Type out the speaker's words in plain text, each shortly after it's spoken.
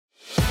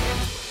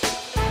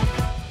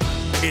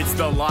It's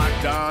the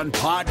Locked On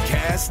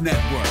Podcast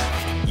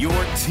Network, your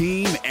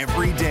team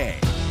every day.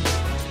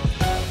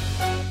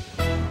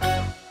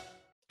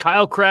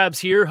 Kyle Krabs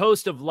here,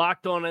 host of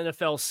Locked On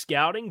NFL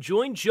Scouting.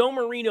 Join Joe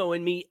Marino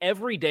and me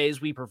every day as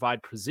we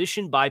provide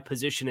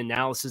position-by-position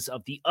analysis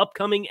of the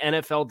upcoming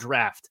NFL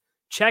Draft.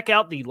 Check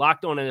out the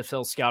Locked On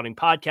NFL Scouting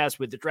podcast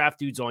with the Draft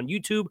Dudes on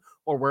YouTube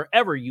or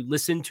wherever you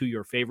listen to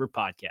your favorite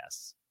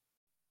podcasts.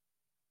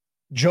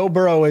 Joe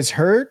Burrow is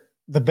hurt.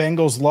 The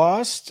Bengals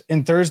lost.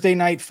 In Thursday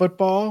Night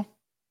Football,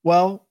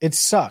 well, it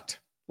sucked.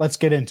 Let's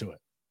get into it.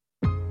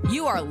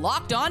 You are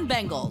Locked On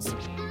Bengals,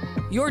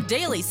 your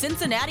daily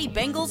Cincinnati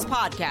Bengals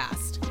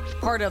podcast.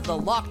 Part of the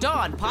Locked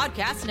On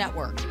Podcast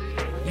Network,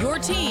 your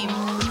team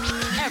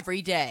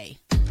every day.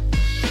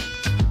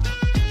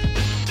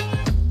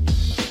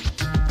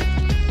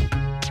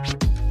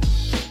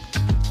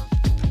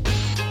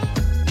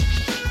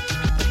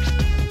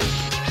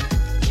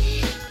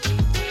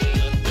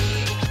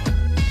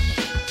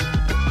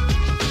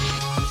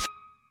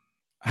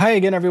 Hi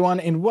again,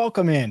 everyone, and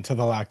welcome in to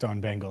the Locked On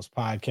Bengals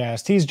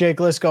podcast. He's Jake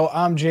Lisco.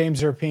 I'm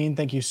James Erpine.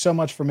 Thank you so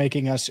much for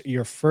making us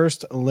your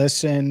first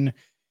listen,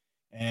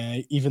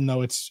 even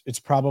though it's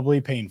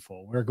probably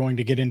painful. We're going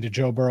to get into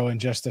Joe Burrow in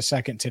just a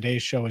second.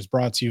 Today's show is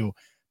brought to you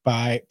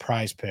by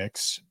Prize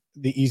Picks,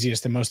 the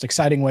easiest and most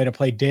exciting way to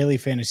play daily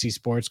fantasy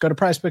sports. Go to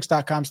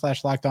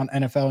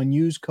prizepicks.com/LockedOnNFL and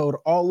use code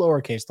all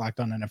lowercase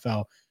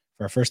LockedOnNFL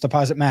for a first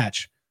deposit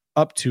match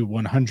up to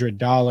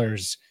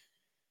 $100.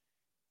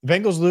 The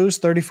Bengals lose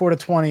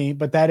 34-20,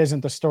 but that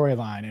isn't the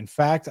storyline. In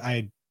fact,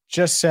 I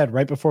just said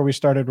right before we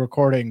started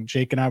recording,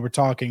 Jake and I were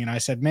talking, and I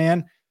said,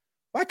 man,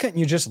 why couldn't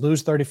you just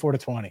lose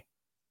 34-20?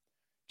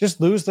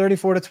 Just lose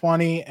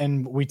 34-20,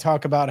 and we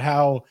talk about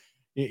how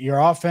your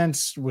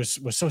offense was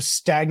so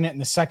stagnant in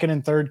the second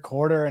and third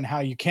quarter and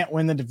how you can't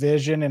win the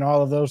division and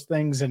all of those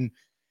things. And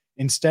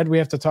instead, we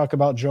have to talk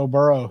about Joe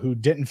Burrow, who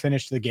didn't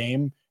finish the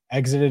game,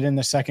 exited in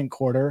the second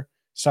quarter,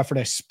 suffered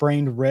a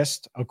sprained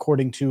wrist,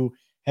 according to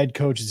head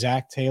coach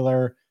Zach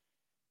Taylor.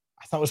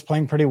 I thought was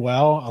playing pretty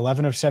well.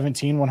 11 of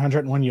 17,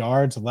 101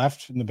 yards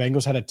left, and the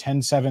Bengals had a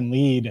 10-7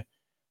 lead,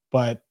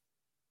 but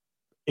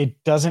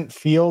it doesn't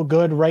feel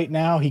good right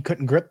now. He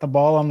couldn't grip the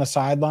ball on the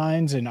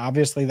sidelines, and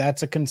obviously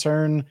that's a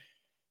concern.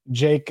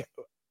 Jake,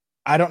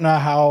 I don't know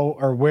how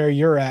or where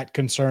you're at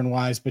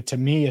concern-wise, but to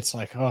me it's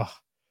like,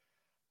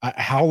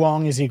 how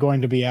long is he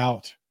going to be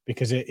out?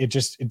 Because it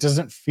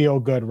doesn't feel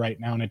good right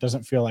now, and it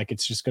doesn't feel like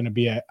it's just going to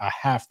be a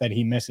half that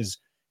he misses.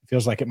 It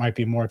feels like it might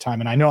be more time.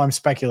 And I know I'm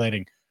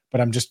speculating,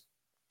 but I'm just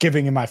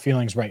giving him my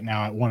feelings right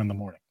now at 1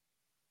 a.m.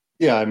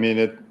 Yeah, I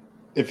mean,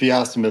 if he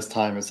has to miss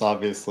time, it's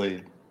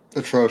obviously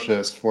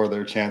atrocious for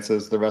their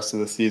chances the rest of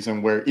the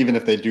season, where even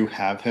if they do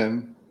have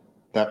him,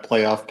 that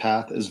playoff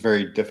path is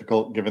very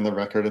difficult given the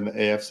record in the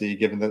AFC,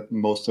 given that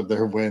most of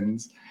their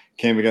wins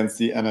came against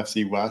the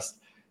NFC West.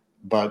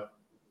 But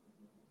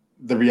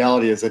the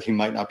reality is that he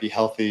might not be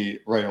healthy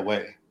right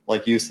away,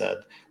 like you said.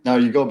 Now,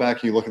 you go back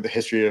and you look at the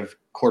history of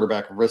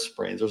quarterback wrist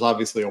sprains. There's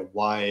obviously a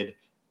wide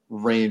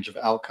range of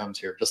outcomes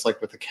here, just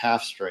like with a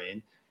calf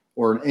strain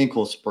or an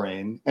ankle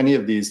sprain. Any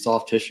of these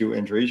soft tissue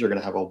injuries are going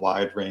to have a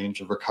wide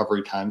range of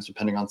recovery times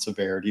depending on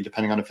severity,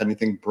 depending on if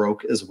anything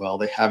broke as well.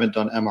 They haven't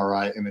done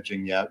MRI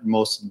imaging yet,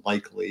 most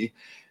likely,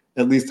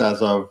 at least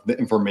as of the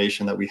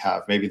information that we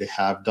have. Maybe they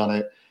have done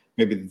it.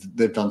 Maybe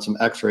they've done some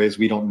x-rays.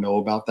 We don't know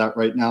about that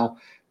right now,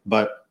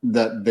 but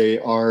that they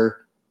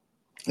are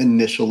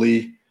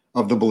initially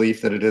of the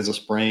belief that it is a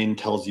sprain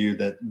tells you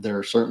that there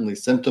are certainly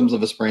symptoms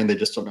of a sprain. They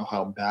just don't know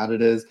how bad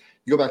it is.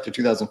 You go back to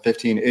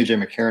 2015, A.J.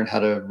 McCarron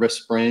had a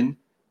wrist sprain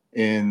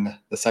in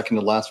the second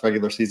to last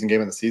regular season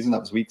game of the season. That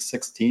was week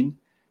 16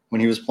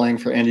 when he was playing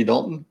for Andy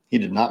Dalton. He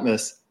did not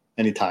miss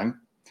any time.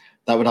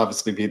 That would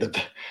obviously be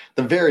the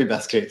very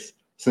best case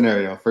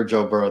scenario for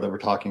Joe Burrow that we're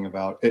talking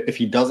about. If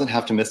he doesn't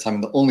have to miss time,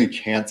 the only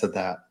chance at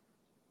that,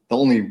 the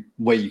only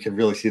way you could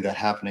really see that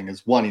happening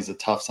is, one, he's a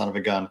tough son of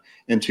a gun,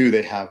 and two,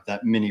 they have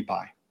that mini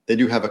bye. They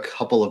do have a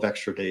couple of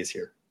extra days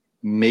here.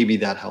 Maybe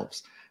that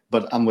helps.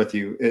 But I'm with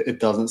you. It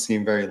doesn't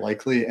seem very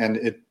likely, and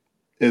it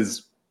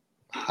is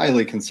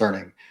highly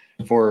concerning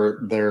for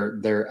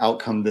their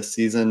outcome this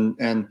season.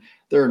 And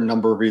there are a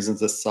number of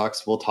reasons this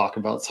sucks. We'll talk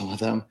about some of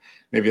them.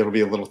 Maybe it'll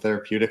be a little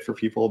therapeutic for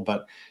people,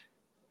 but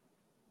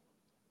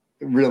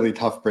really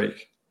tough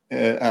break.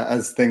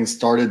 As things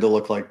started to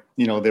look like,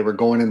 they were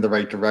going in the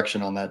right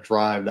direction on that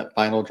drive, that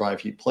final drive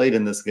he played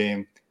in this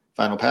game,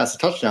 final pass, a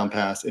touchdown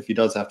pass, if he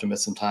does have to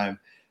miss some time.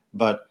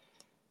 But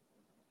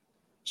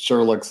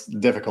sure looks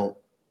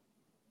difficult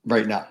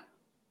right now,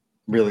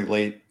 really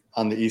late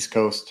on the East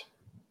Coast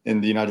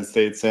in the United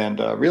States and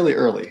really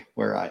early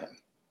where I am.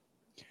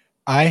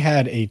 I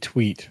had a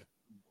tweet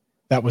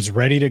that was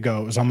ready to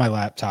go. It was on my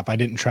laptop. I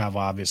didn't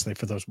travel, obviously,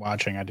 for those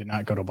watching. I did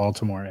not go to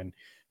Baltimore, and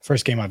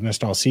first game I've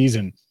missed all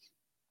season.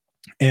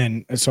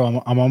 And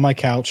so I'm on my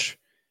couch,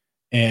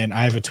 and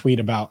I have a tweet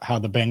about how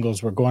the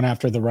Bengals were going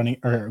after the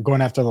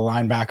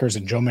linebackers,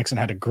 and Joe Mixon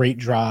had a great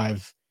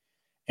drive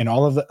and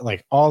all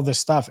of this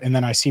stuff. And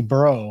then I see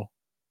Burrow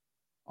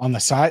on the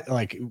side,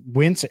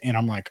 wince, and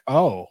I'm like,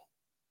 oh,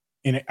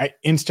 And I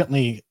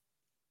instantly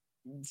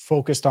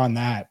focused on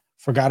that,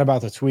 forgot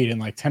about the tweet. And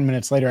like 10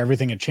 minutes later,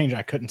 everything had changed.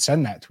 I couldn't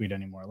send that tweet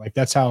anymore. Like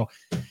that's how,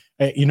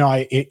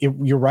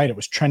 you're right. It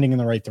was trending in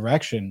the right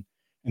direction.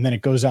 And then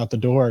it goes out the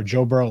door.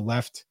 Joe Burrow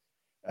left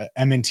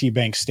M&T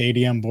Bank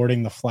Stadium,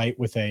 boarding the flight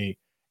with a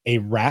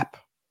wrap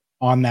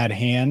on that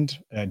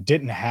hand,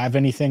 didn't have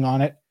anything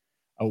on it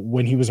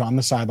when he was on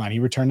the sideline. He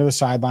returned to the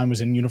sideline,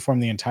 was in uniform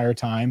the entire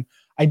time.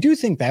 I do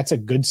think that's a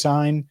good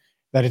sign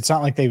that it's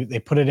not like they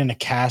put it in a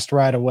cast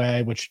right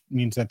away, which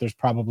means that there's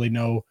probably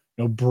no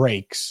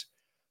breaks,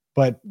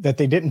 but that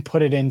they didn't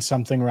put it in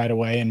something right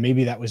away. And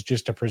maybe that was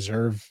just to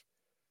preserve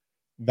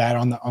that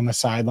on the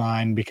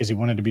sideline because he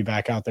wanted to be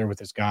back out there with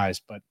his guys.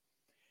 But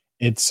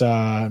it's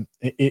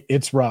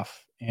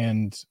rough,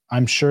 and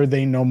I'm sure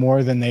they know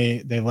more than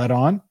they let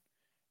on.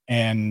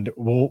 And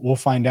we'll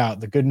find out.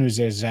 The good news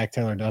is Zach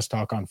Taylor does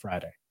talk on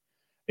Friday,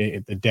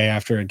 the day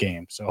after a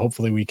game. So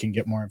hopefully we can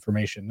get more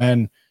information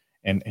then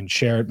and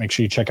share it. Make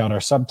sure you check out our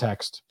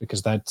subtext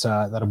because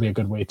that'll be a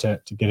good way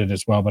to get it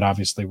as well. But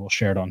obviously we'll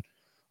share it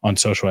on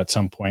social at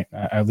some point.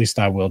 At least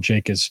I will.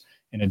 Jake is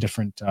in a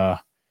different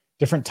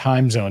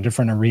time zone,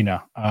 different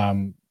arena.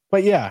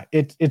 But yeah,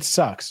 it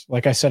sucks.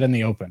 Like I said in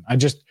the open,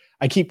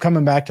 I keep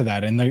coming back to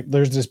that. And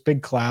there's this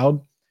big cloud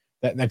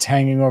that's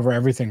hanging over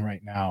everything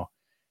right now.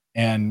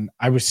 And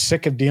I was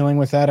sick of dealing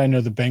with that. I know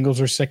the Bengals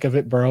are sick of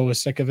it. Burrow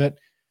was sick of it.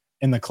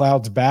 And the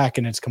cloud's back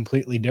and it's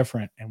completely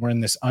different. And we're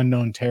in this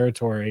unknown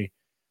territory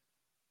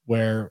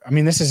where,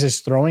 this is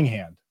his throwing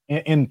hand.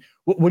 And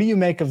what do you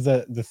make of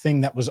the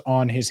thing that was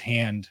on his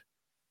hand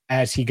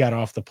as he got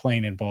off the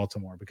plane in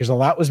Baltimore? Because a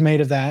lot was made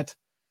of that.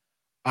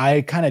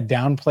 I kind of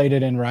downplayed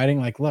it in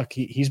writing. Like, look,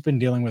 he's been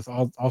dealing with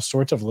all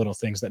sorts of little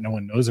things that no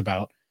one knows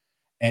about.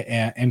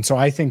 And so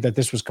I think that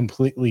this was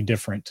completely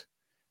different.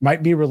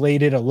 Might be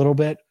related a little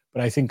bit,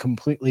 but I think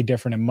completely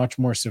different and much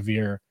more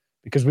severe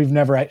because we've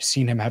never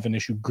seen him have an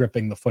issue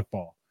gripping the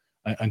football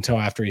until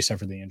after he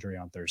suffered the injury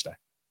on Thursday.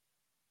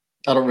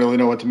 I don't really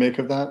know what to make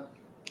of that.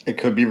 It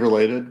could be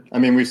related.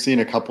 We've seen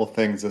a couple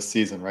things this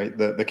season, right?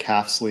 The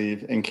calf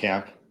sleeve in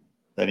camp,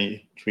 then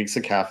he tweaks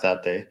the calf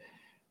that day.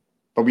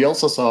 But we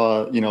also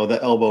saw, the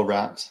elbow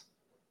wraps.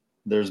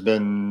 There's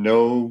been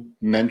no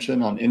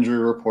mention on injury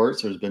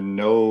reports. There's been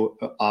no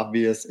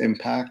obvious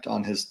impact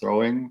on his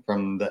throwing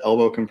from the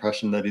elbow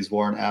compression that he's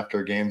worn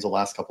after games the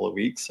last couple of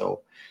weeks.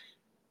 So,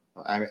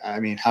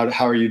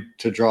 how are you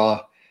to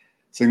draw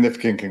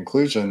significant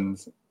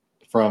conclusions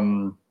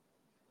from?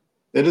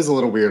 It is a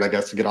little weird, I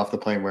guess, to get off the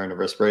plane wearing a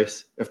wrist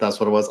brace, if that's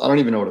what it was. I don't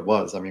even know what it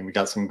was. We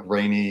got some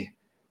grainy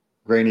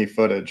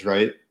footage,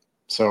 right?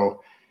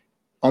 So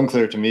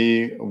unclear to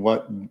me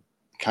what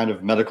kind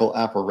of medical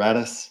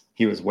apparatus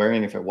he was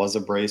wearing, if it was a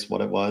brace,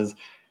 what it was.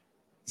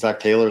 Zach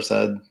Taylor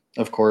said,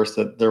 of course,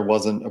 that there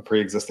wasn't a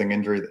pre-existing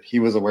injury that he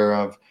was aware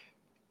of.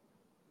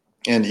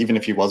 And even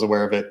if he was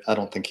aware of it, I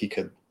don't think he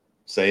could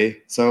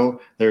say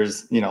so.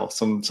 There's,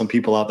 some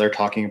people out there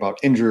talking about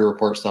injury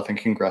report stuff and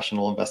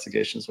congressional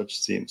investigations, which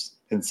seems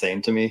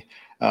insane to me.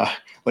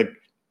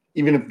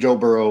 Even if Joe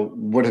Burrow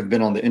would have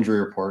been on the injury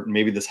report, and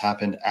maybe this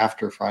happened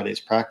after Friday's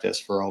practice,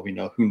 for all we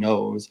know, who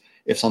knows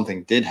if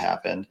something did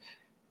happen,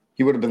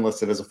 he would have been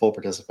listed as a full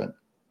participant.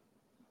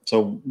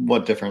 So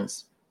what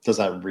difference does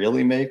that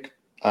really make?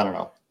 I don't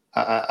know.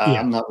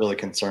 I'm not really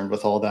concerned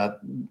with all that.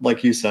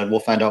 Like you said,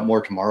 we'll find out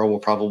more tomorrow. We'll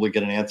probably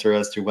get an answer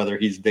as to whether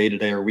he's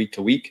day-to-day or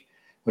week-to-week,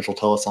 which will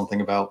tell us something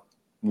about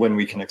when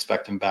we can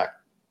expect him back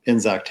in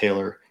Zach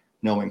Taylor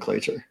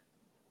nomenclature.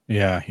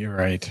 Yeah, you're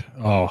right.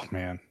 Oh,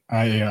 man.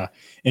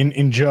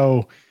 And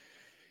Joe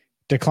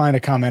declined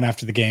a comment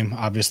after the game,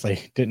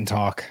 obviously didn't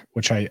talk,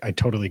 which I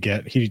totally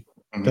get. He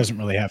doesn't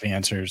really have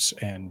answers.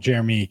 And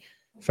Jeremy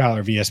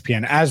Fowler of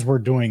ESPN, as we're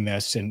doing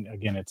this, and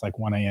again, it's like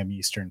 1 a.m.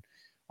 Eastern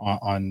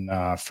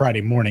on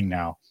Friday morning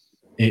now,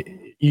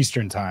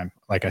 Eastern time,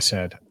 like I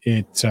said,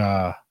 it's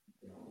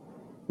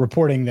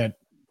reporting that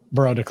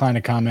Burrow declined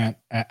a comment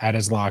at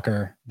his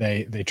locker.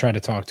 They tried to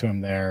talk to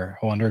him there.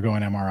 He'll undergo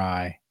an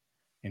MRI.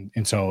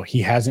 And so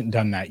he hasn't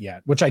done that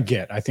yet, which I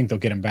get. I think they'll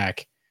get him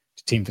back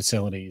to team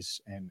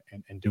facilities and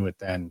do it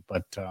then.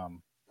 But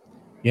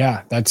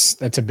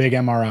that's a big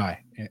MRI.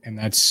 And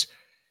that's,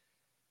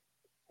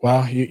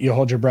 well, you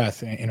hold your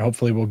breath and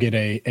hopefully we'll get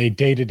a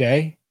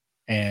day-to-day.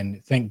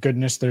 And thank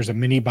goodness there's a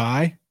mini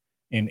bye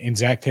and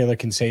Zach Taylor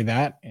can say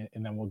that.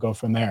 And then we'll go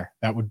from there.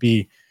 That would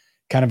be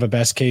kind of a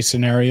best case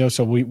scenario.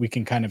 So we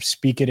can kind of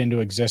speak it into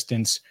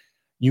existence.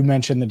 You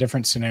mentioned the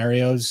different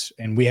scenarios,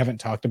 and we haven't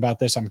talked about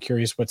this. I'm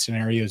curious what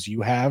scenarios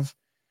you have,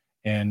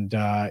 and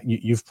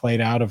you've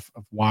played out of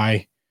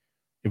why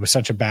it was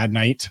such a bad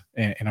night,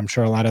 and I'm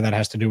sure a lot of that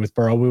has to do with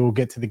Burrow. We will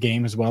get to the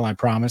game as well, I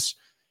promise,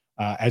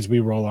 as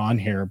we roll on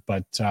here.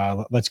 But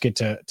let's get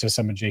to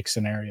some of Jake's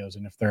scenarios,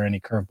 and if there are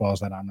any curveballs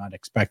that I'm not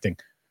expecting,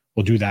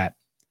 we'll do that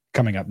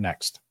coming up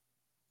next.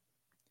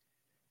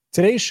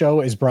 Today's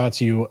show is brought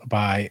to you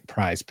by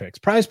Prize Picks.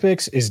 Prize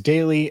Picks is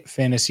daily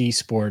fantasy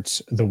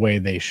sports the way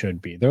they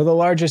should be. They're the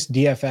largest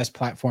DFS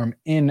platform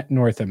in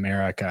North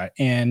America,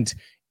 and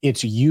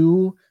it's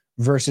you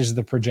versus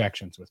the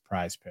projections with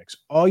Prize Picks.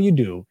 All you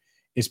do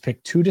is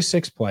pick 2 to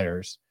 6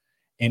 players,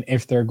 and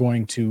if they're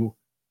going to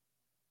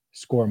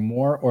score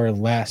more or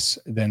less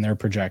than their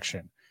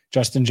projection.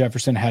 Justin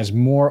Jefferson has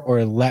more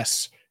or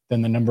less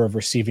than the number of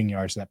receiving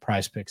yards that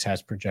PrizePicks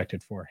has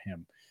projected for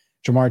him.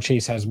 Jamar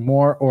Chase has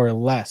more or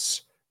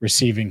less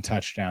receiving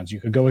touchdowns.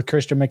 You could go with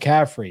Christian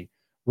McCaffrey,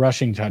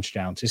 rushing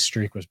touchdowns. His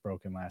streak was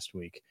broken last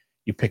week.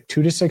 You pick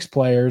 2 to 6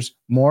 players,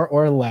 more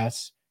or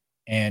less,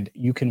 and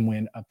you can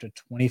win up to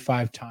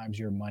 25 times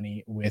your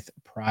money with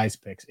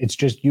PrizePicks. It's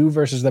just you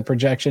versus the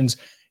projections.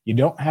 You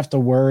don't have to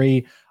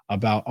worry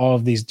about all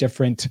of these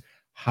different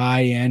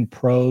high-end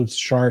pros,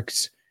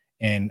 sharks,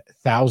 and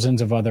thousands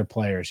of other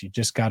players. You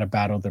just got to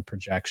battle the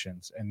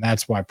projections. And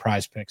that's why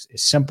PrizePicks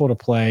is simple to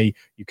play.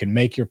 You can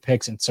make your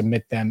picks and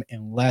submit them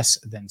in less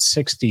than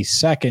 60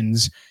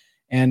 seconds.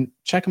 And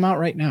check them out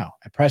right now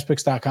at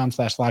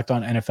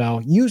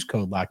prizepicks.com/LockedOnNFL. Use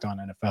code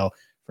LockedOnNFL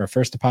for a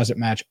first deposit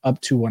match up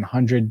to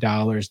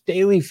 $100.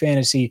 Daily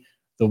fantasy,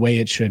 the way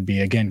it should be.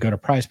 Again, go to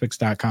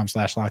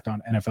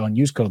prizepicks.com/LockedOnNFL and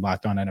use code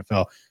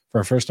LockedOnNFL for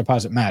a first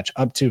deposit match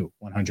up to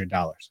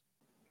 $100.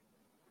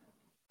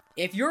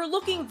 If you're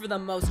looking for the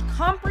most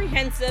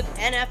comprehensive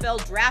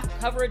NFL draft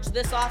coverage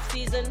this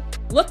offseason,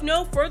 look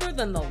no further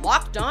than the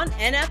Locked On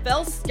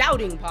NFL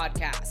Scouting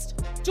Podcast.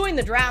 Join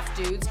the draft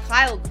dudes,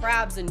 Kyle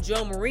Krabs and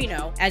Joe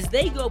Marino, as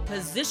they go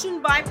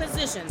position by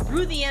position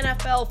through the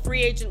NFL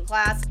free agent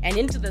class and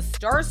into the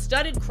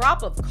star-studded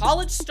crop of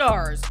college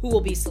stars who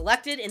will be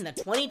selected in the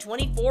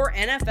 2024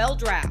 NFL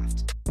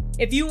Draft.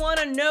 If you want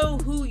to know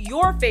who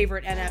your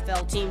favorite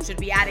NFL team should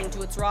be adding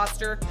to its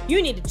roster,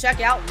 you need to check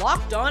out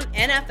Locked On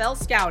NFL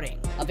Scouting,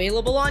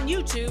 available on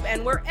YouTube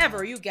and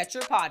wherever you get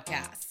your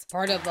podcasts.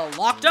 Part of the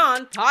Locked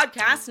On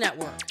Podcast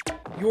Network,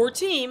 your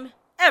team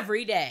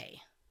every day.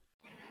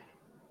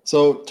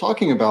 So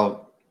talking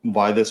about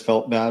why this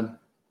felt bad,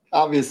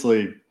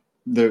 obviously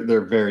there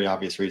are very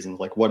obvious reasons,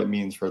 like what it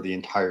means for the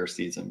entire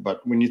season.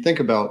 But when you think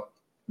about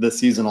the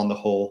season on the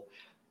whole,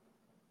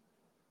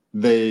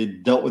 they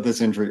dealt with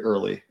this injury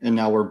early, and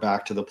now we're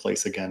back to the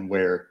place again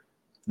where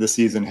the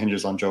season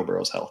hinges on Joe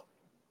Burrow's health.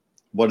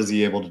 What is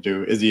he able to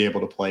do? Is he able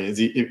to play?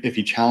 If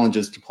he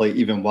challenges to play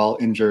even while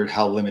injured,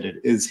 how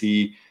limited is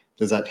he?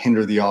 Does that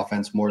hinder the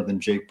offense more than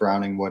Jake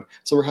Browning would?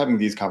 So we're having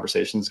these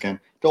conversations again.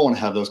 Don't want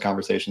to have those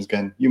conversations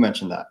again. You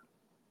mentioned that.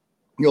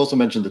 You also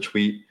mentioned the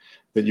tweet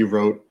that you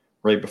wrote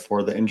right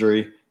before the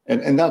injury,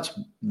 and that's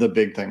the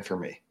big thing for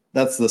me.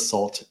 That's the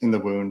salt in the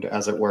wound,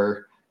 as it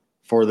were,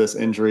 for this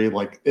injury.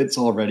 Like, it's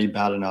already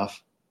bad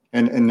enough.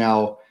 And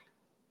now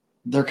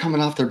they're coming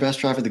off their best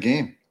drive of the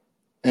game.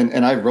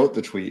 And I wrote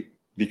the tweet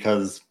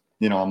because,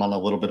 I'm on a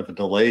little bit of a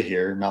delay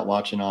here, not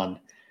watching on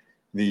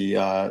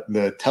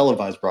the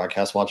televised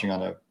broadcast, watching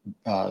on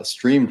a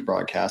streamed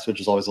broadcast, which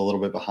is always a little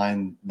bit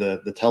behind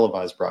the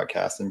televised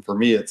broadcast. And for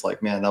me, it's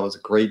like, man, that was a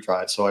great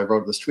drive. So I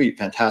wrote this tweet: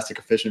 fantastic,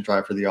 efficient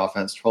drive for the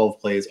offense, 12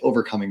 plays,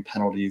 overcoming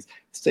penalties,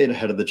 stayed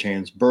ahead of the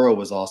chains. Burrow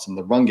was awesome.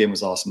 The run game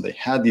was awesome. They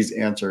had these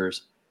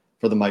answers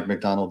for the Mike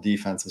McDonald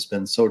defense. Has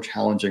been so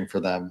challenging for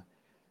them.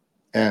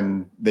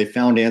 And they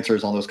found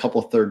answers on those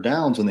couple of third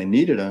downs when they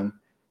needed them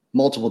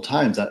multiple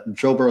times. That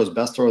Joe Burrow's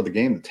best throw of the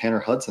game, the Tanner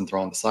Hudson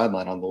throw on the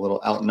sideline on the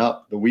little out and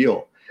up, the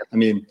wheel. I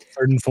mean,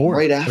 3rd and 4.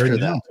 Right after third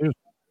that.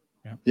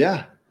 down,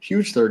 Yeah,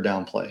 huge third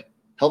down play.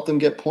 Helped them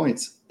get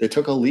points. They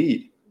took a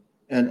lead.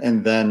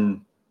 And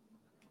then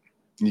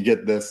you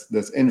get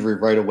this injury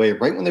right away,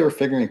 right when they were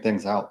figuring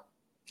things out.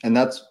 And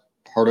that's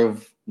part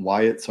of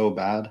why it's so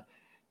bad,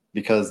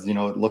 because, it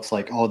looks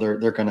like,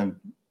 they're going to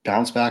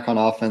bounce back on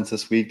offense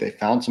this week. They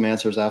found some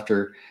answers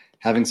after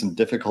having some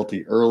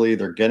difficulty early.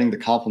 They're getting the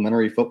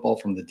complimentary football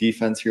from the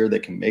defense here. They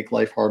can make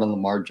life hard on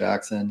Lamar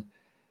Jackson.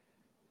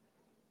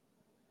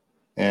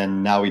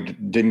 And now we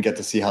didn't get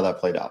to see how that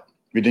played out.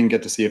 We didn't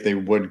get to see if they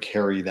would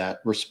carry that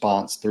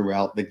response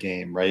throughout the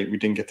game, right? We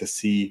didn't get to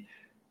see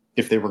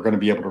if they were going to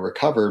be able to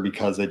recover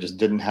because they just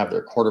didn't have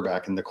their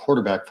quarterback. And the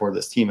quarterback for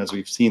this team, as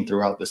we've seen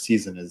throughout the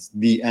season, is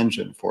the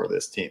engine for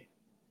this team.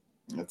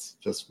 It's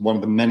just one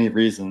of the many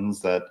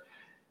reasons that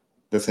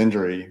this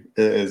injury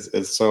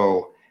is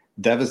so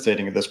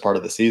devastating at this part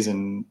of the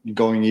season,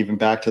 going even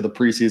back to the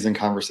preseason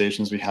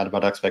conversations we had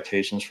about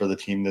expectations for the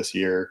team this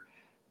year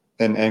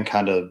and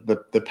kind of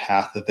the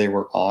path that they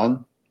were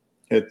on.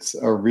 It's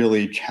a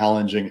really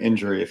challenging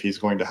injury if he's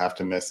going to have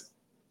to miss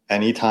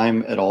any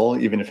time at all,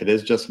 even if it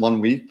is just 1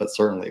 week, but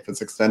certainly if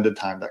it's extended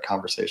time, that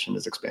conversation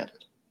is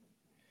expanded.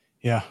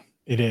 Yeah,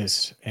 it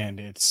is. And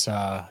it's,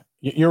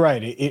 you're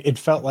right. It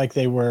felt like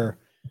the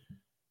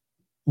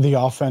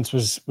offense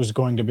was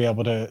going to be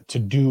able to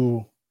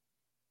do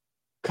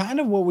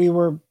kind of what we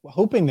were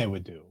hoping they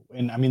would do.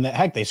 And I mean,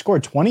 they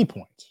scored 20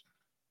 points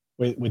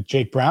with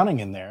Jake Browning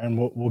in there, and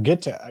we'll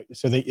get to,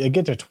 so they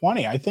get to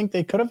 20. I think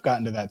they could have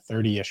gotten to that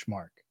 30-ish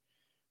mark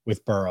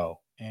with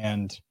Burrow.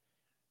 And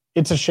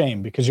it's a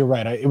shame because you're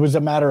right. It was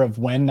a matter of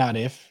when, not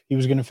if, he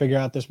was going to figure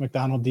out this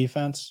McDonald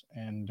defense.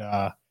 And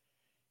I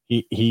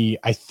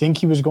think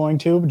he was going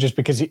to, just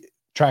because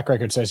track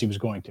record says he was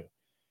going to.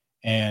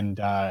 And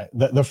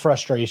the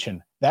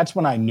frustration, that's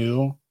when I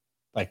knew,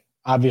 like,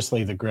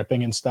 obviously the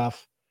gripping and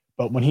stuff,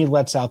 but when he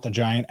lets out the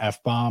giant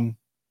F-bomb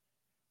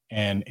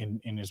and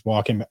in his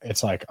walking,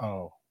 it's like,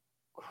 oh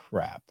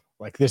crap.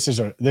 Like this is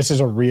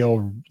a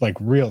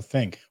real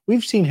thing.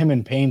 We've seen him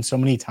in pain so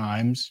many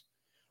times.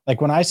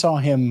 Like when I saw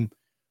him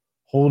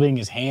holding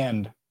his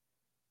hand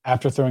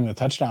after throwing the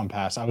touchdown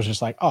pass, I was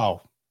just like,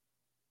 oh,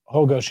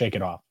 he'll go shake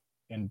it off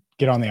and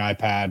get on the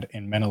iPad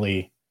and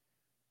mentally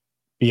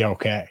be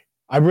okay.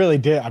 I really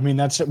did. I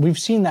mean, we've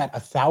seen that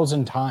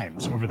 1,000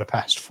 times over the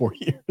past 4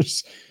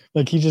 years.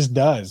 Like he just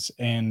does.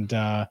 And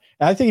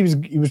I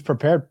think he was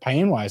prepared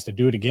pain-wise to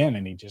do it again,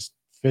 and he just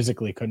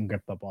physically couldn't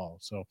grip the ball.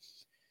 So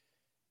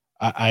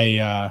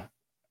I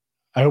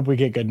hope we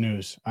get good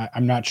news.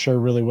 I'm not sure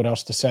really what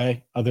else to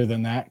say other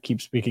than that.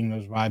 Keep speaking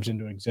those vibes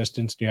into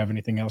existence. Do you have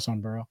anything else on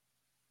Burrow?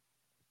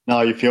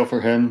 No, you feel for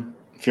him,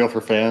 feel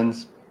for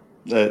fans.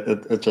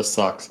 It just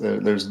sucks.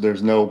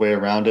 There's no way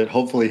around it.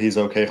 Hopefully he's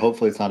okay.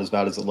 Hopefully it's not as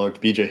bad as it looked.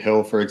 BJ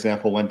Hill, for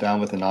example, went down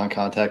with a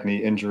non-contact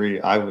knee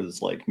injury. I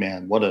was like,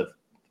 man, what a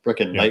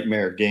freaking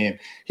nightmare game.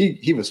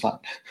 He was fine.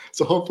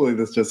 So hopefully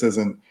this just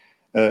isn't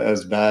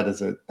as bad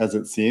as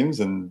it seems,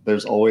 and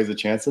there's always a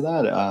chance of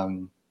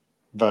that.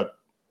 But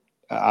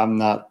I'm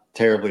not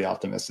terribly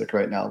optimistic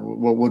right now.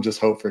 We'll just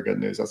hope for good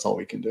news. That's all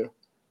we can do.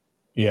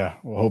 Yeah,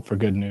 we'll hope for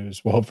good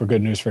news. We'll hope for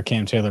good news for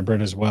Cam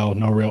Taylor-Britt as well.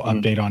 No real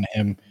update on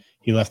him.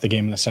 He left the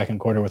game in the second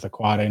quarter with a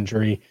quad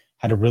injury.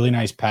 Had a really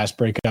nice pass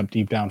breakup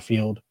deep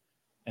downfield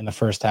in the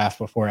first half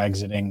before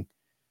exiting.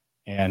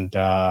 And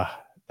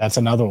that's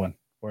another one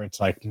where it's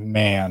like,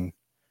 man,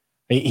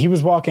 he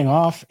was walking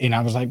off, and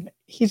I was like,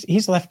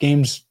 he's left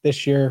games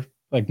this year,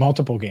 like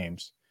multiple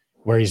games,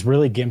 where he's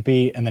really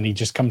gimpy, and then he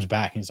just comes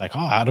back. And he's like, oh,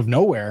 out of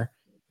nowhere,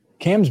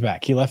 Cam's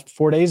back. He left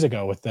 4 days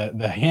ago with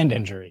the hand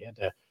injury. He had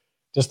a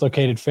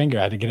dislocated finger.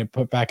 Had to get it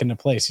put back into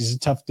place. He's a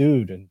tough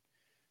dude, and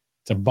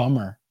it's a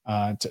bummer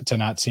to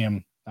not see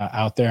him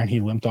out there, and he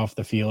limped off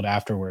the field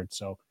afterwards.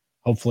 So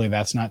hopefully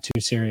that's not too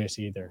serious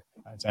either.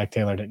 Zach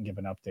Taylor didn't give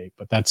an update,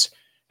 but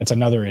it's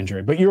another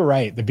injury. But you're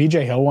right. The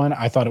BJ Hill one,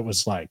 I thought it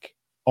was like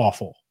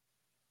awful,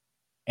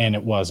 and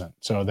it wasn't.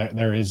 So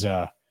there is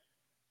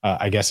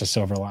I guess a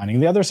silver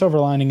lining. The other silver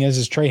lining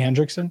is Trey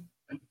Hendrickson.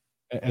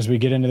 As we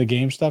get into the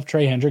game stuff,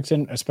 Trey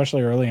Hendrickson,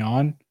 especially early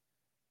on,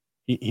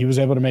 he was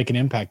able to make an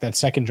impact. That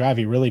second drive,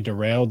 he really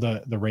derailed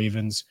the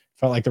Ravens.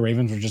 Felt like the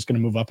Ravens were just going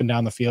to move up and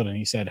down the field, and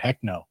he said, heck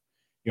no,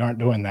 you aren't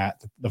doing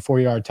that. The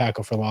 4-yard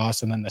tackle for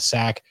loss, and then the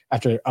sack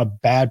after a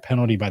bad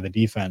penalty by the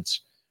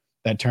defense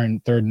that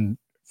turned 3rd and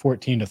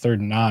 14 to 3rd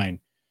and 9.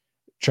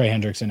 Trey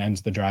Hendrickson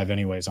ends the drive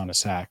anyways on a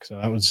sack. So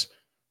that was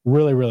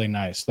really, really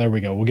nice. There we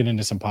go. We'll get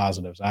into some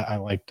positives. I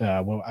liked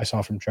what I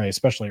saw from Trey,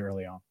 especially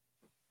early on.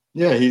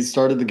 Yeah, he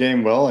started the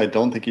game well. I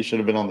don't think he should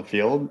have been on the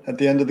field at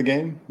the end of the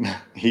game.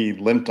 He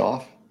limped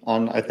off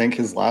on, I think,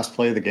 his last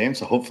play of the game.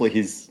 So hopefully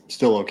he's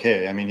still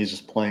okay. I mean, he's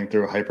just playing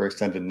through a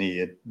hyperextended knee.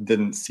 It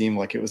didn't seem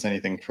like it was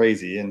anything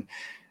crazy. And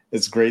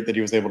it's great that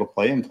he was able to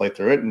play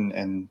through it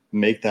and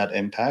make that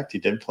impact. He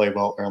did play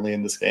well early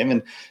in this game.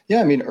 And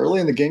yeah, I mean, early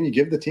in the game, you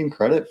give the team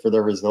credit for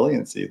their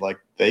resiliency. Like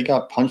they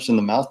got punched in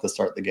the mouth to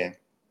start the game.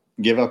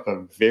 Give up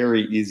a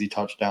very easy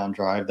touchdown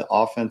drive. The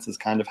offense is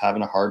kind of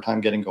having a hard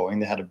time getting going.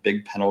 They had a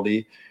big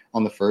penalty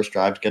on the first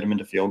drive to get them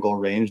into field goal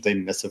range. They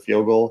miss a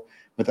field goal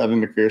with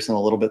Evan McPherson a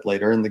little bit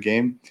later in the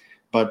game.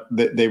 But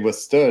they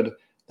withstood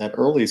that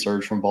early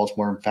surge from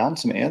Baltimore and found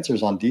some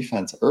answers on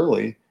defense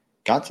early,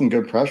 got some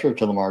good pressure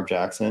to Lamar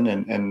Jackson,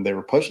 and they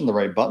were pushing the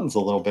right buttons a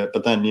little bit.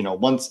 But then,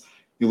 once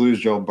you lose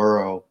Joe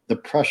Burrow, the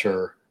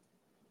pressure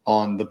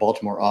on the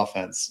Baltimore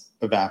offense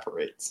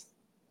evaporates.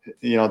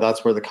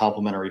 That's where the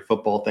complementary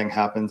football thing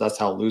happens. That's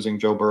how losing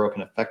Joe Burrow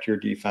can affect your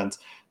defense.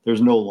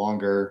 There's no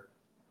longer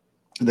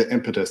the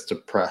impetus to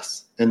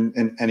press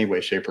in any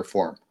way, shape, or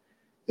form.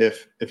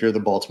 If you're the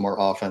Baltimore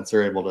offense,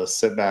 they're able to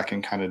sit back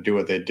and kind of do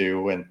what they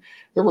do. And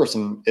there were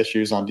some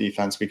issues on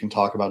defense we can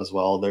talk about as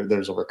well.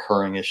 There's a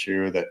recurring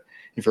issue that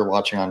if you're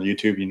watching on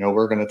YouTube,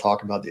 we're going to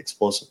talk about. The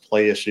explosive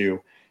play issue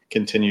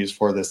continues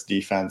for this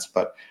defense.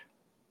 But,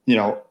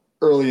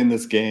 early in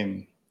this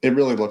game, it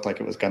really looked like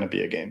it was going to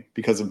be a game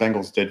because the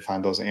Bengals did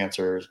find those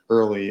answers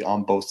early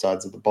on both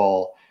sides of the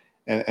ball,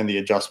 and the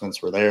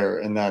adjustments were there.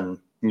 And then,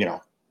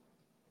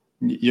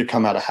 you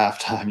come out of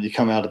halftime, you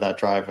come out of that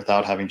drive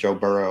without having Joe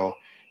Burrow.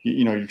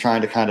 You're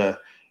trying to kind of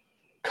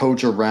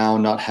coach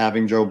around not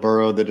having Joe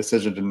Burrow, the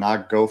decision to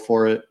not go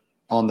for it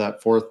on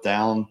that fourth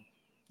down.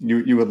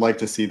 You would like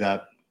to see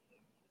that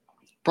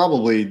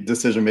probably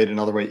decision made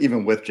another way,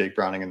 even with Jake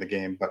Browning in the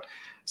game. But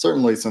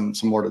certainly some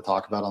more to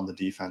talk about on the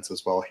defense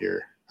as well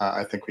here.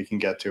 I think we can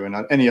get to. And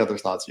any other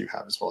thoughts you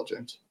have as well,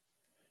 James?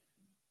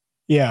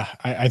 Yeah,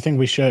 I think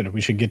we should.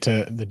 We should get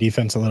to the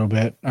defense a little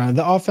bit.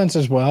 The offense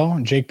as well,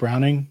 Jake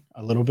Browning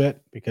a little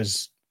bit,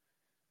 because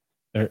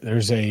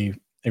there's a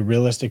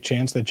realistic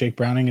chance that Jake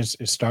Browning is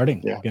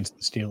starting against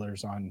the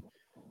Steelers on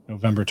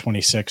November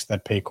 26th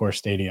at Paycor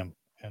Stadium.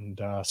 And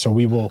so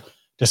we will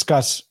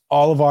discuss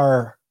all of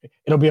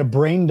it'll be a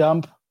brain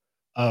dump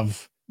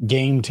of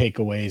game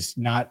takeaways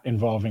not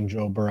involving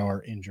Joe Burrow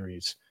or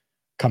injuries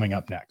coming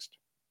up next.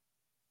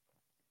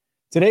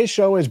 Today's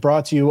show is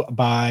brought to you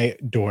by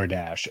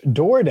DoorDash.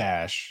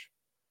 DoorDash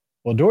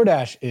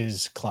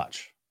is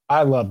clutch.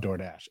 I love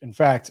DoorDash. In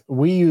fact,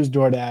 we use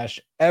DoorDash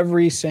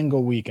every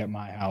single week at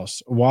my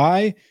house.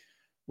 Why?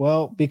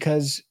 Well,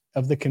 because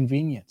of the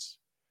convenience.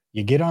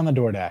 You get on the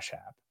DoorDash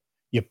app,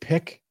 you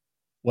pick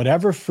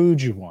whatever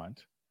food you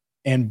want,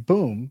 and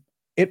boom,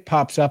 it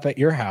pops up at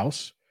your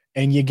house,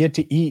 and you get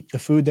to eat the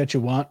food that you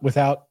want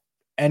without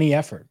any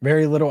effort,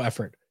 very little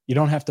effort. You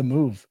don't have to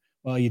move.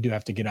 Well, you do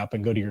have to get up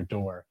and go to your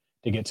door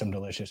to get some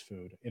delicious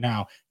food.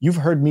 Now, you've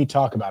heard me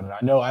talk about it.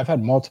 I know I've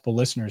had multiple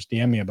listeners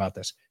DM me about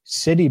this.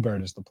 City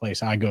Bird is the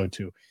place I go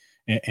to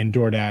and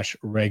DoorDash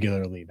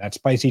regularly. That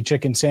spicy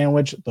chicken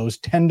sandwich, those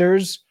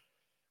tenders,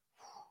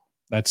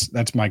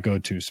 that's my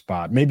go-to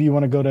spot. Maybe you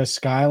want to go to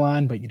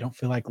Skyline, but you don't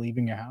feel like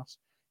leaving your house.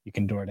 You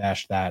can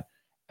DoorDash that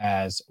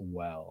as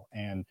well.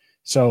 And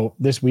so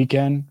this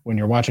weekend, when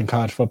you're watching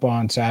college football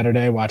on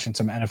Saturday, watching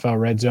some NFL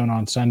Red Zone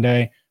on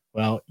Sunday,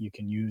 well, you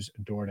can use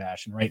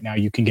DoorDash. And right now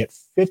you can get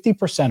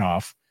 50%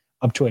 off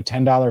up to a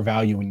 $10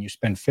 value when you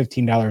spend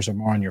 $15 or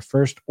more on your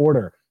first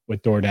order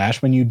with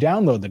DoorDash when you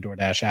download the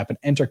DoorDash app and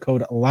enter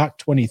code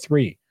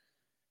LOCK23.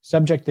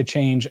 Subject to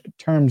change,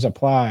 terms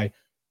apply.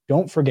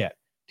 Don't forget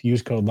to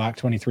use code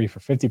LOCK23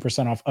 for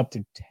 50% off up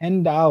to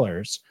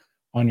 $10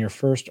 on your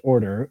first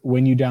order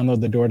when you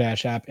download the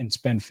DoorDash app and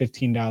spend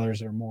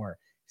 $15 or more.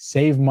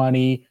 Save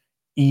money,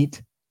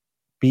 eat,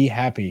 be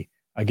happy.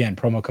 Again,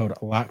 promo code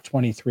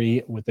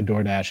LOCK23 with the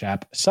DoorDash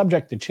app.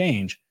 Subject to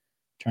change.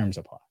 Terms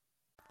apply.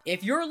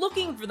 If you're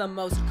looking for the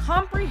most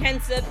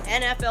comprehensive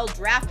NFL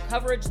draft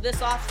coverage this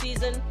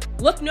offseason,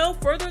 look no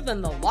further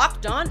than the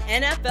Locked On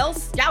NFL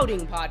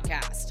Scouting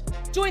Podcast.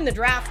 Join the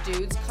draft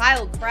dudes,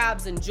 Kyle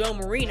Krabs and Joe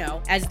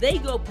Marino, as they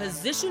go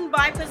position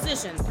by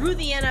position through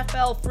the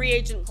NFL free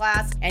agent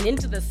class and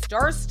into the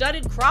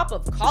star-studded crop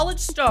of college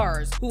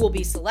stars who will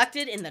be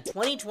selected in the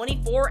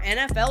 2024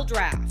 NFL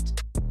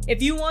Draft.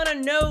 If you want to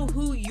know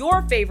who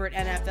your favorite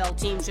NFL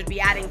team should be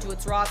adding to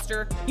its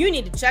roster, you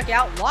need to check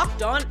out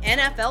Locked On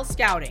NFL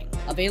Scouting,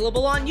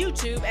 available on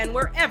YouTube and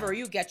wherever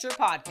you get your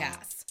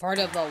podcasts. Part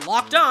of the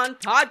Locked On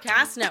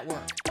Podcast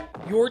Network,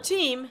 your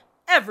team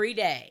every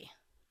day.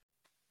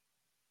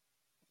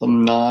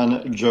 Some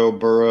non-Joe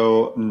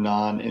Burrow,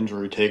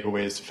 non-injury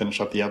takeaways to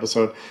finish up the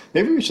episode.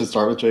 Maybe we should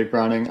start with Jake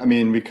Browning. I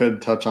mean, we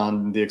could touch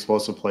on the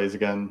explosive plays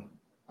again.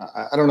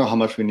 I don't know how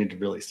much we need to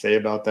really say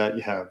about that.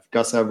 You have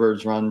Gus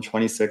Edwards run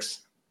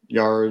 26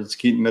 yards,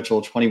 Keaton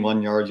Mitchell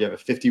 21 yards. You have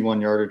a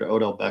 51-yarder to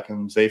Odell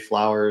Beckham, Zay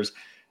Flowers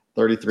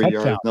 33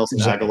 touchdown. yards,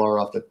 Nelson Aguilar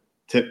off the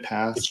tip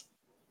pass.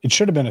 It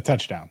should have been a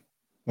touchdown.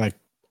 Like,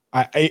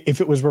 if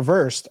it was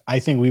reversed, I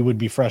think we would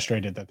be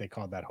frustrated that they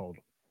called that hold.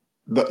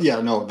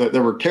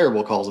 There were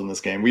terrible calls in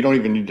this game. We don't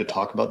even need to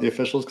talk about the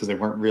officials because they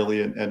weren't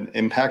really an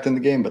impact in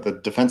the game, but the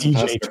defensive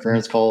pass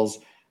interference calls,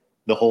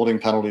 the holding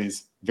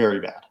penalties,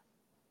 very bad.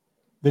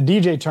 The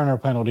DJ Turner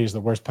penalty is the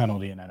worst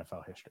penalty in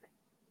NFL history.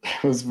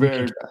 It was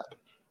very bad.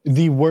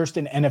 The worst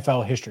in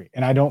NFL history,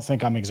 and I don't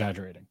think I'm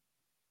exaggerating.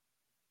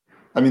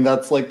 I mean,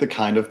 that's like the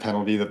kind of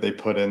penalty that they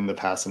put in the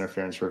pass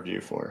interference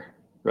review for,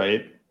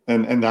 right?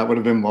 And that would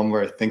have been one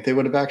where I think they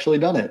would have actually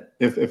done it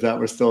if that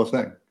was still a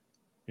thing.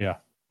 Yeah,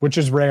 which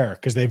is rare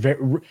because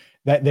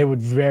they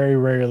would very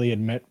rarely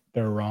admit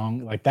they're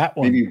wrong. Like that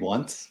one, maybe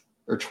once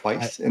or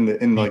twice in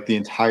the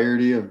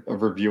entirety of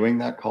reviewing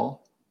that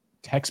call.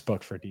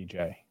 Textbook for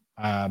DJ.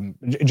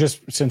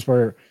 Just since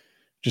we're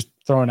just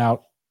throwing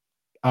out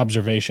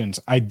observations,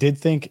 I did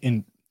think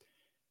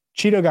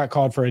Cheeto got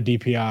called for a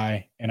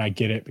DPI, and I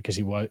get it because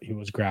he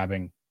was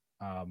grabbing.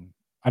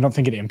 I don't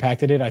think it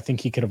impacted it. I think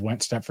he could have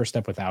went step for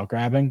step without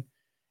grabbing,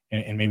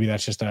 and maybe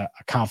that's just a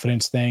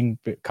confidence thing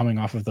coming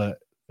off of the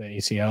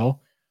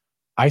ACL.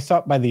 I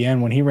thought by the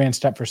end when he ran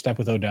step for step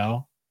with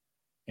Odell,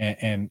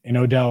 and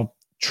Odell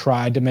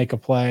tried to make a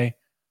play.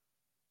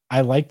 I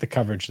like the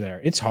coverage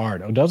there. It's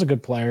hard. Odell's a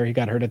good player. He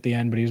got hurt at the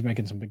end, but he was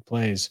making some big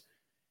plays.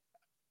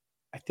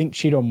 I think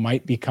Cheeto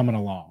might be coming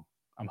along.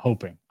 I'm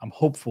hoping. I'm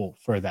hopeful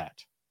for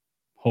that.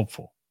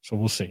 Hopeful. So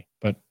we'll see.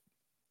 But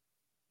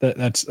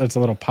that's a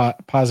little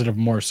positive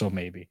more so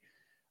maybe,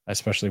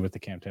 especially with the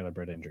Cam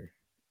Taylor-Britt injury.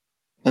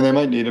 And they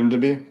might need him to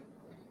be.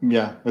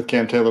 Yeah, with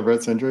Cam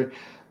Taylor-Britt's injury.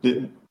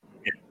 The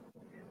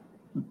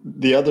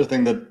other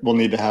thing that will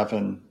need to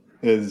happen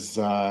is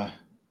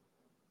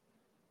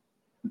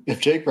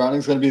if Jake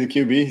Browning's going to be the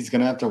QB, he's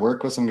going to have to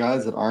work with some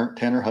guys that aren't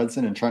Tanner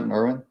Hudson and Trent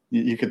Irwin.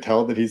 You could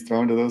tell that he's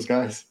thrown to those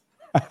guys.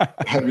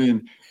 I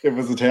mean, it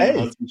was a Tanner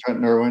Hudson,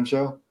 Trent Irwin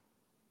show.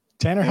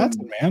 Tanner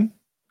Hudson, man.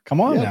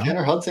 Come on now.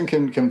 Tanner Hudson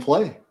can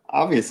play,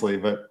 obviously.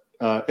 But,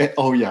 it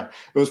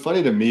was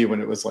funny to me when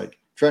it was like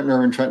Trent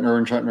Irwin,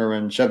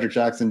 Shedrick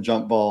Jackson,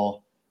 jump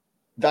ball,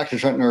 back to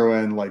Trent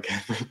Irwin, like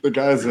the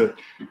guys that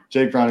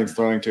Jake Browning's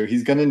throwing to.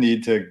 He's going to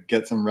need to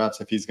get some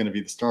reps if he's going to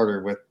be the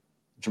starter with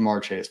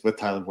Jamar Chase, with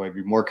Tyler Boyd,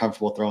 be more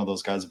comfortable throwing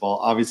those guys the ball.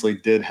 Obviously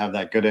did have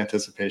that good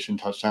anticipation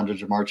touchdown to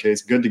Jamar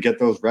Chase. Good to get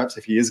those reps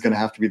if he is going to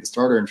have to be the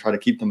starter and try to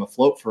keep them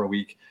afloat for a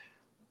week.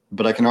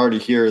 But I can already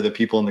hear the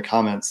people in the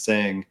comments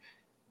saying,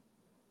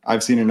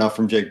 I've seen enough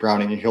from Jake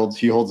Browning. He holds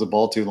the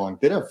ball too long.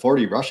 They'd have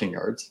 40 rushing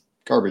yards,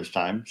 garbage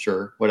time,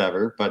 sure,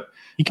 whatever. But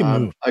he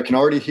can move. I can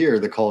already hear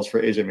the calls for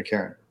AJ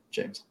McCarron,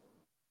 James.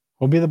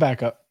 He'll be the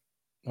backup.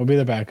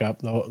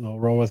 They'll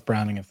roll with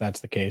Browning if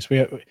that's the case.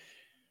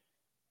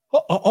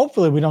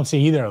 Hopefully we don't see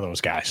either of those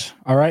guys.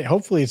 All right.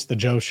 Hopefully it's the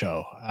Joe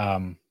show.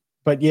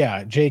 But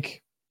yeah,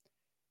 Jake,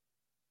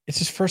 it's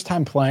his first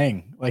time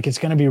playing. Like, it's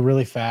going to be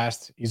really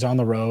fast. He's on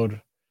the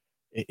road.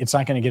 It's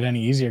not going to get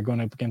any easier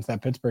going up against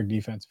that Pittsburgh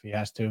defense if he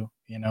has to,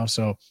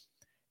 so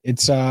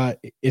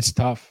it's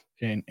tough.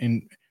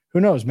 And who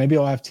knows, maybe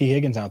I'll have T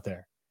Higgins out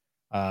there.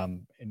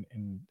 And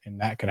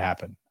that could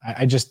happen.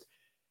 I just,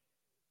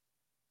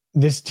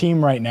 this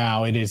team right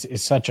now, it is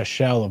such a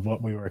shell of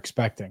what we were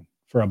expecting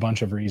for a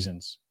bunch of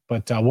reasons.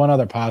 But one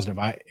other positive,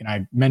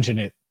 I mentioned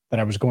it that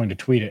I was going to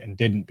tweet it and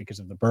didn't because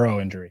of the Burrow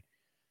injury.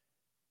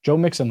 Joe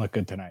Mixon looked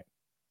good tonight.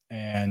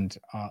 And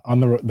on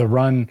the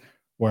run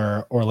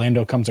where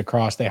Orlando comes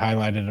across, they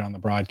highlighted it on the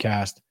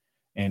broadcast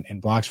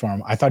and blocks for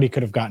him. I thought he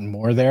could have gotten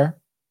more there.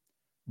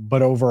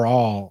 But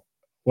overall,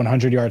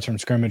 100 yards from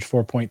scrimmage,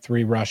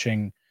 4.3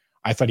 rushing.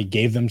 I thought he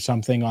gave them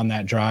something on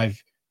that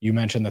drive. You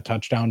mentioned the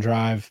touchdown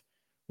drive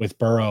with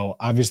Burrow.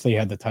 Obviously, he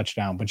had the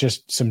touchdown, but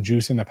just some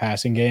juice in the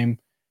passing game.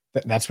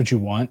 That's what you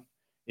want,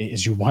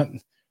 is you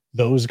want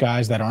those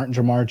guys that aren't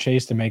Jamar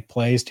Chase to make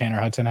plays.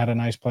 Tanner Hudson had a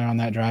nice play on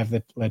that drive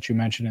that you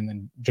mentioned, and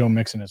then Joe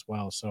Mixon as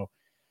well. So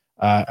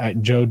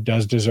Joe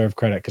does deserve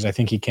credit because I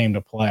think he came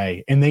to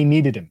play, and they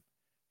needed him.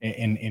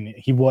 And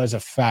he was a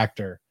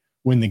factor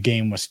when the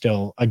game was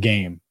still a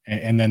game.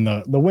 And then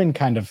the win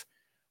kind of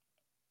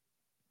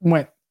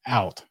went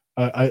out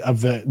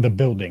of the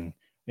building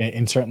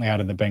and certainly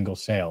out of the Bengals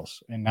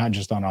sails, and not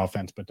just on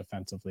offense, but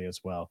defensively as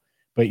well.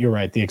 But you're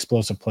right. The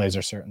explosive plays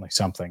are certainly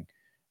something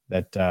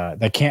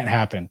that can't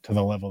happen to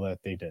the level that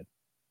they did.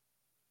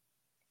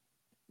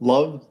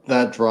 Love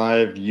that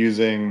drive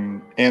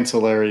using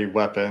ancillary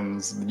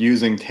weapons,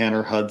 using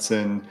Tanner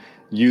Hudson,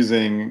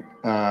 using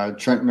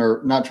Trent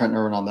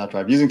Irwin on that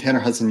drive, using Tanner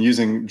Hudson,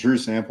 using Drew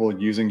Sample,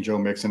 using Joe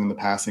Mixon in the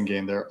passing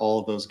game. They're all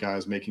of those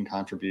guys making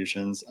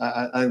contributions.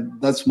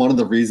 That's one of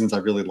the reasons I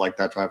really like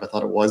that drive. I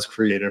thought it was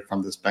creative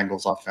from this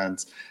Bengals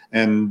offense.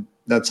 And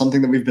that's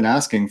something that we've been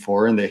asking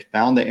for. And they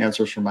found the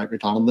answers from Mike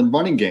McDonald. The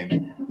running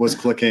game was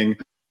clicking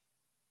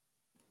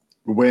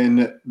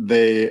when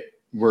they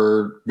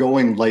were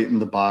going light in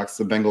the box.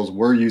 The Bengals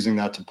were using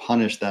that to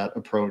punish that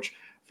approach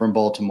from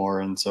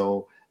Baltimore. And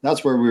so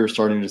that's where we were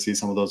starting to see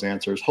some of those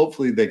answers.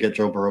 Hopefully they get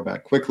Joe Burrow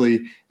back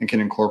quickly and can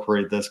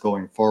incorporate this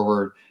going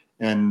forward,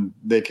 and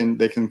they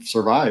can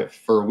survive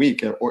for a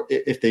week, or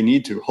if they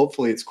need to.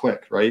 Hopefully it's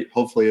quick, right?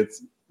 Hopefully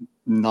it's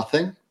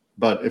nothing,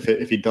 but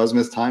if he does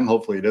miss time,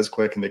 hopefully it is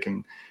quick and they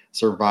can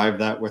survive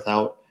that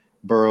without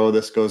Burrow.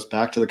 This goes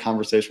back to the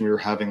conversation we were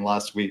having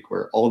last week,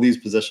 where all these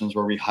positions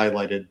where we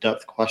highlighted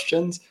depth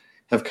questions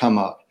have come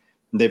up.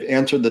 They've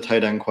answered the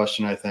tight end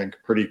question, I think,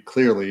 pretty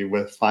clearly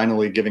with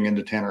finally giving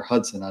into Tanner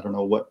Hudson. I don't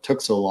know what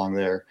took so long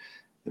there.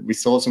 We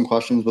still have some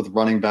questions with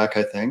running back,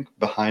 I think,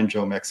 behind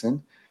Joe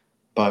Mixon.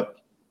 But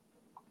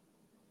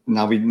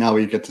now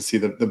we get to see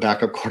the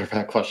backup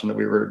quarterback question that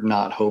we were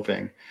not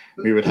hoping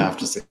we would have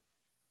to see.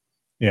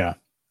 Yeah.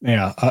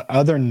 Yeah.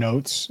 Other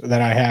notes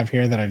that I have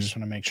here that I just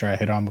want to make sure I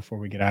hit on before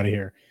we get out of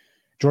here.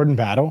 Jordan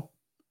Battle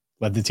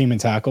led the team in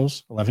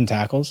tackles, 11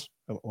 tackles,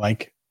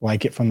 like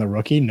it from the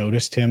rookie.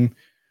 Noticed him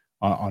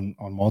on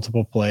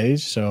multiple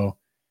plays. So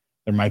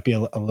there might be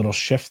a little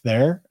shift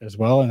there as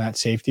well in that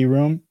safety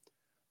room.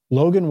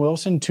 Logan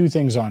Wilson, 2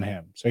 things on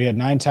him. So he had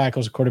 9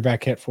 tackles, a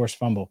quarterback hit, forced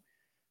fumble.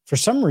 For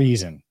some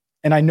reason,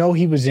 and I know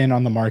he was in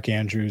on the Mark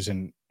Andrews,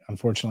 and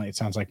unfortunately it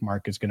sounds like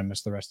Mark is going to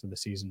miss the rest of the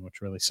season, which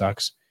really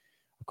sucks,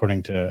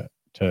 according to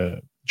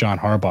John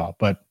Harbaugh.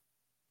 But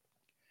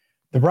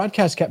the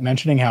broadcast kept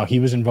mentioning how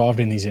he was involved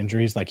in these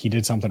injuries, like he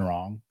did something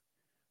wrong,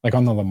 like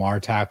on the Lamar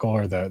tackle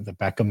or the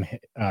Beckham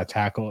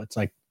tackle. It's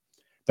like,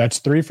 that's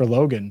 3 for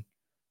Logan.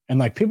 And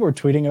like people were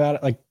tweeting about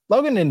it. Like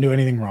Logan didn't do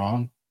anything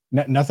wrong,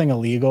 nothing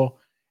illegal.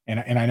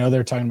 And I know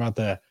they're talking about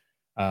the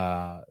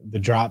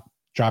drop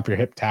your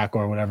hip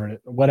tackle or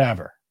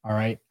whatever. All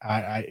right.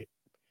 I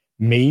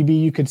maybe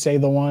you could say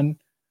the one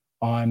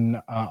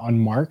on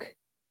Mark,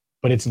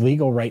 but it's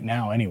legal right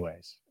now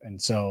anyways.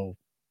 And so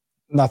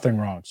nothing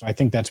wrong. So I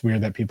think that's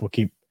weird that people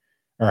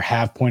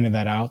have pointed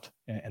that out,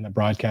 and the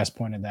broadcast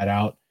pointed that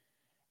out.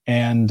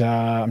 And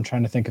I'm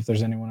trying to think if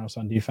there's anyone else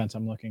on defense.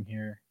 I'm looking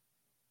here.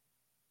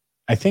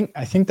 I think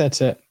that's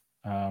it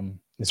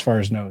as far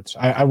as notes.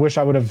 I wish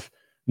I would have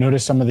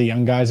noticed some of the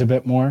young guys a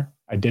bit more.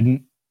 I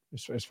didn't,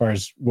 as far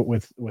as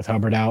with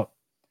Hubbard out.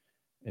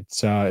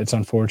 It's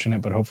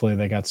unfortunate, but hopefully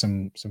they got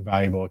some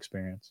valuable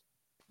experience.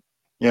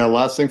 Yeah,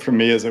 last thing for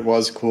me is it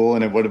was cool,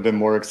 and it would have been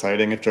more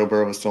exciting if Joe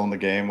Burrow was still in the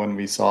game when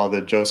we saw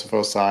the Joseph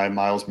Osai,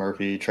 Miles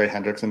Murphy, Trey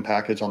Hendrickson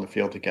package on the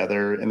field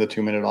together in the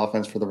 2-minute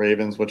offense for the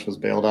Ravens, which was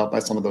bailed out by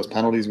some of those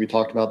penalties we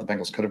talked about. The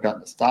Bengals could have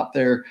gotten a stop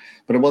there,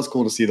 but it was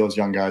cool to see those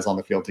young guys on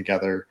the field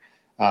together,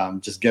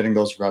 just getting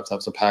those reps. That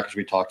was a package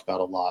we talked about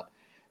a lot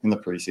in the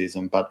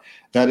preseason, but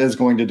that is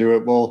going to do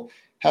it. We'll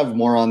have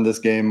more on this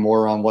game,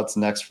 more on what's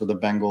next for the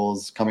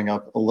Bengals coming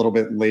up a little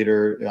bit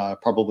later,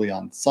 probably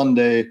on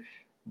Sunday.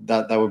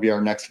 that would be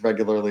our next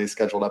regularly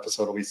scheduled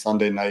episode. Will be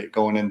Sunday night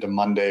going into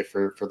Monday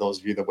for those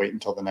of you that wait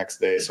until the next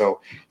day.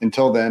 So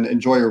until then,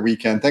 enjoy your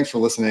weekend. Thanks for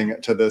listening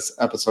to this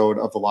episode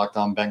of the Locked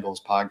On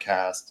Bengals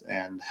podcast,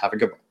 and have a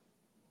good one.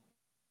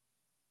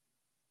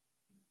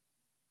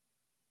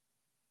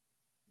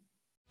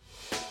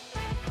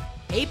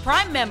 Hey,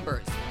 Prime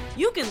members,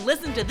 you can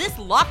listen to this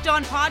Locked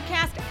On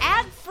podcast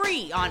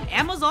ad-free on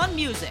Amazon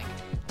Music.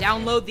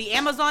 Download the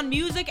Amazon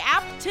Music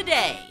app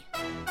today.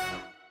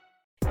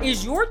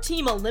 Is your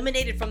team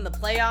eliminated from the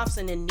playoffs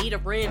and in need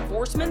of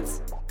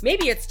reinforcements?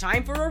 Maybe it's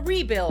time for a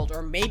rebuild,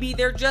 or maybe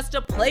they're just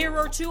a player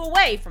or two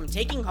away from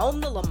taking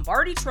home the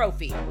Lombardi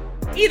Trophy.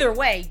 Either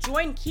way,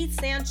 join Keith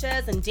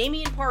Sanchez and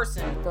Damian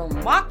Parson for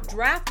Mock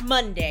Draft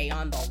Monday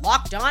on the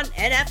Locked On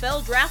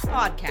NFL Draft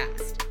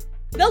Podcast.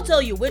 They'll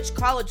tell you which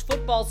college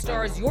football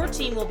stars your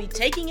team will be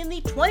taking in the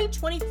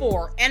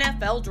 2024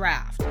 NFL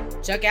Draft.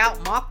 Check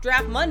out Mock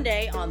Draft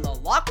Monday on the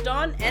Locked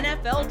On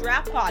NFL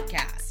Draft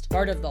Podcast,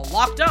 part of the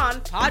Locked On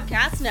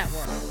Podcast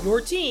Network. Your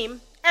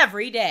team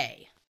every day.